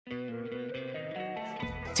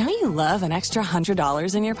Don't you love an extra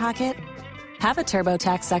 $100 in your pocket? Have a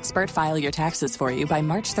TurboTax expert file your taxes for you by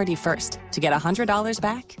March 31st to get $100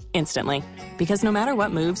 back instantly. Because no matter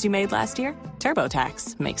what moves you made last year,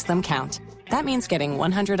 TurboTax makes them count. That means getting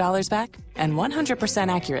 $100 back and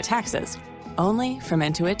 100% accurate taxes, only from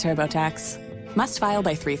Intuit TurboTax. Must file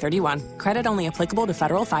by 3/31. Credit only applicable to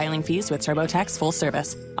federal filing fees with TurboTax full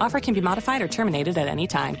service. Offer can be modified or terminated at any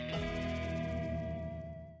time.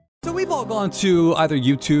 So we've all gone to either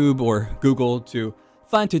YouTube or Google to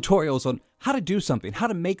find tutorials on how to do something, how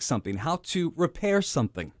to make something, how to repair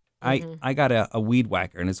something. I got a weed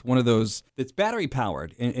whacker, and it's one of those that's battery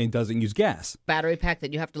powered and doesn't use gas. Battery pack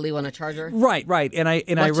that you have to leave on a charger? Right. And I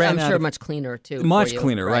ran out. I'm sure much cleaner too. Much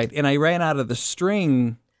cleaner, right? And I ran out of the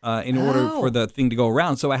string in order for the thing to go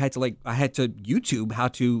around, so I had to YouTube how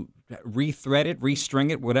to rethread it,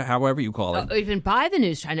 restring it, whatever, however you call it. Even buy the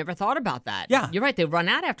news. I never thought about that. Yeah, you're right. They run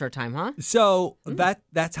out after a time, huh? So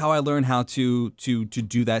that's how I learned how to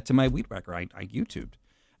do that to my weed whacker. I YouTubed.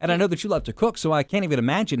 And I know that you love to cook, so I can't even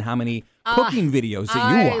imagine how many cooking videos that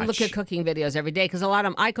you watch. I look at cooking videos every day because a lot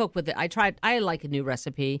of them I cook with it. I like a new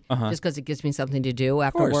recipe just because it gives me something to do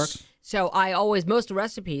after work. So most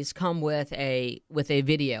recipes come with a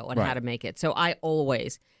video on how to make it. So I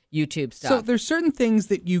always YouTube stuff. So there's certain things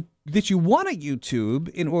that you want to YouTube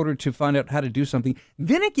in order to find out how to do something.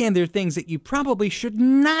 Then again, there are things that you probably should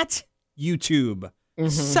not YouTube,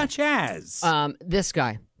 such as this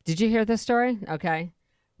guy. Did you hear this story? Okay.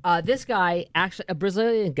 This guy, actually a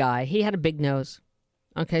Brazilian guy, he had a big nose.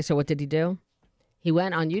 Okay, so what did he do? He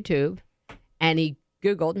went on YouTube and he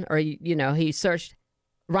Googled, or he searched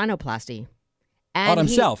rhinoplasty. And on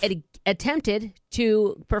himself. He attempted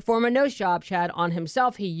to perform a nose job, Chad, on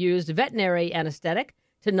himself. He used veterinary anesthetic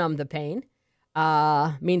to numb the pain.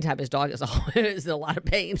 Meantime, his dog is in a lot of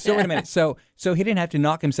pain. So wait a minute. So he didn't have to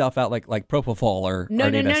knock himself out like propofol or no.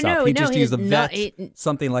 He just used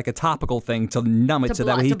something like a topical thing to numb it so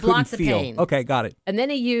that way he couldn't feel. Pain. Okay, got it. And then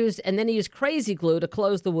he used crazy glue to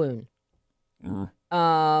close the wound.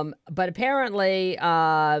 But apparently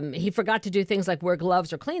he forgot to do things like wear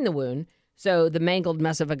gloves or clean the wound. So the mangled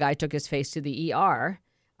mess of a guy took his face to the ER.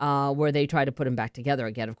 Where they tried to put him back together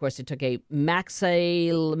again. Of course, it took a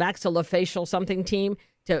maxillofacial something team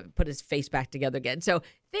to put his face back together again. So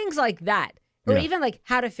things like that, or even like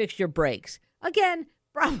how to fix your brakes. Again,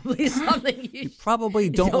 probably something you probably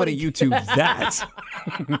don't want to YouTube that.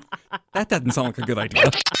 That doesn't sound like a good idea.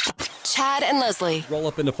 Chad and Leslie. Roll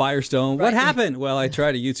up into Firestone. Right. What happened? Well, I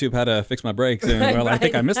tried to YouTube how to fix my brakes, and I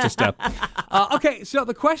think I missed a step. Okay, so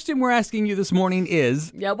the question we're asking you this morning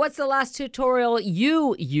is... Yeah, what's the last tutorial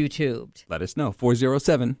you YouTubed? Let us know.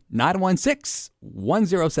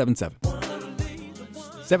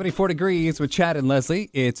 407-916-1077. 74 degrees with Chad and Leslie.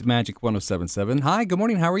 It's Magic 1077. Hi, good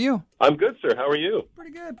morning. How are you? I'm good, sir. How are you?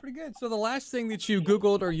 Pretty good. So the last thing that you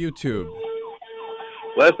Googled or YouTubed?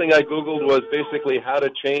 Last thing I Googled was basically how to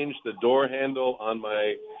change the door handle on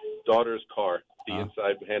my daughter's car. The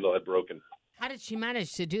inside handle had broken. How did she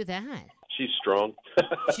manage to do that? She's strong.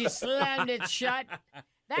 She slammed it shut.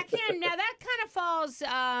 That kind of falls,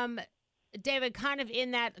 David, kind of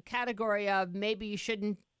in that category of maybe you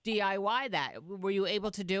shouldn't DIY that. Were you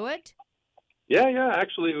able to do it? Yeah.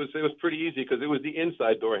 Actually, it was pretty easy because it was the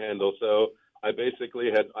inside door handle. So I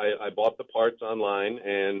basically I bought the parts online,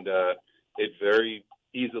 and it very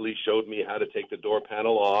easily showed me how to take the door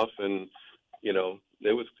panel off, and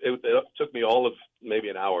it took me all of maybe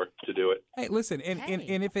an hour to do it. Hey, listen, and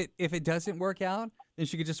if it doesn't work out, then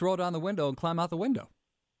she could just roll down the window and climb out the window.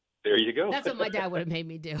 There you go. That's what my dad would have made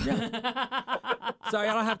me do. Yeah. Sorry,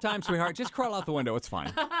 I don't have time, sweetheart. Just crawl out the window. It's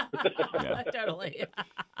fine. Yeah. Totally.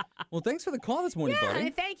 Well, thanks for the call this morning,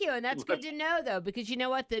 buddy. Thank you. And that's good to know, though, because you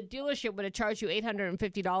know what? The dealership would have charged you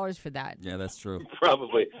 $850 for that. Yeah, that's true.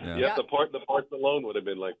 Probably. Yeah. Yep. The parts alone would have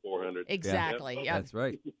been like $400. Exactly. Yeah. Yep. That's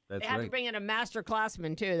right. They have to bring in a master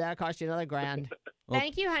classman, too. That'll cost you another $1,000. Well,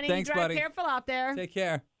 thank you, honey. Thanks, Drive buddy. Careful out there. Take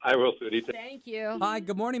care. I will, sweetie. Thank you. Hi,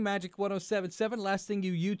 good morning, Magic 1077. Last thing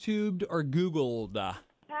you YouTubed or Googled? How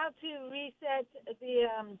to reset the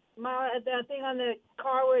thing on the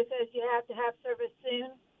car where it says you have to have service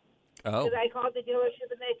soon. Oh. Because I called the dealership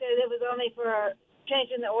and they said it was only for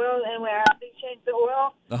changing the oil, and where I changed the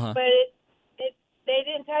oil. But they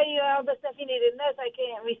didn't tell you all the stuff you needed. Unless I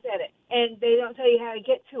can't reset it, and they don't tell you how to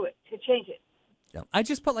get to it to change it. Yeah. I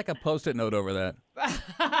just put like a Post-it note over that.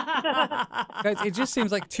 Guys, it just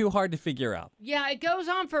seems like too hard to figure out. Yeah, it goes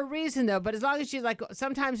on for a reason though. But as long as she's like,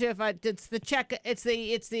 sometimes if it's the check, it's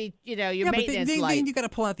the your maintenance light. Then you got to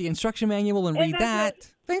pull out the instruction manual and read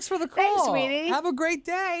that. Thanks for the call. Thanks, sweetie. Have a great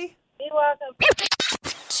day. You're welcome.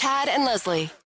 Chad and Leslie.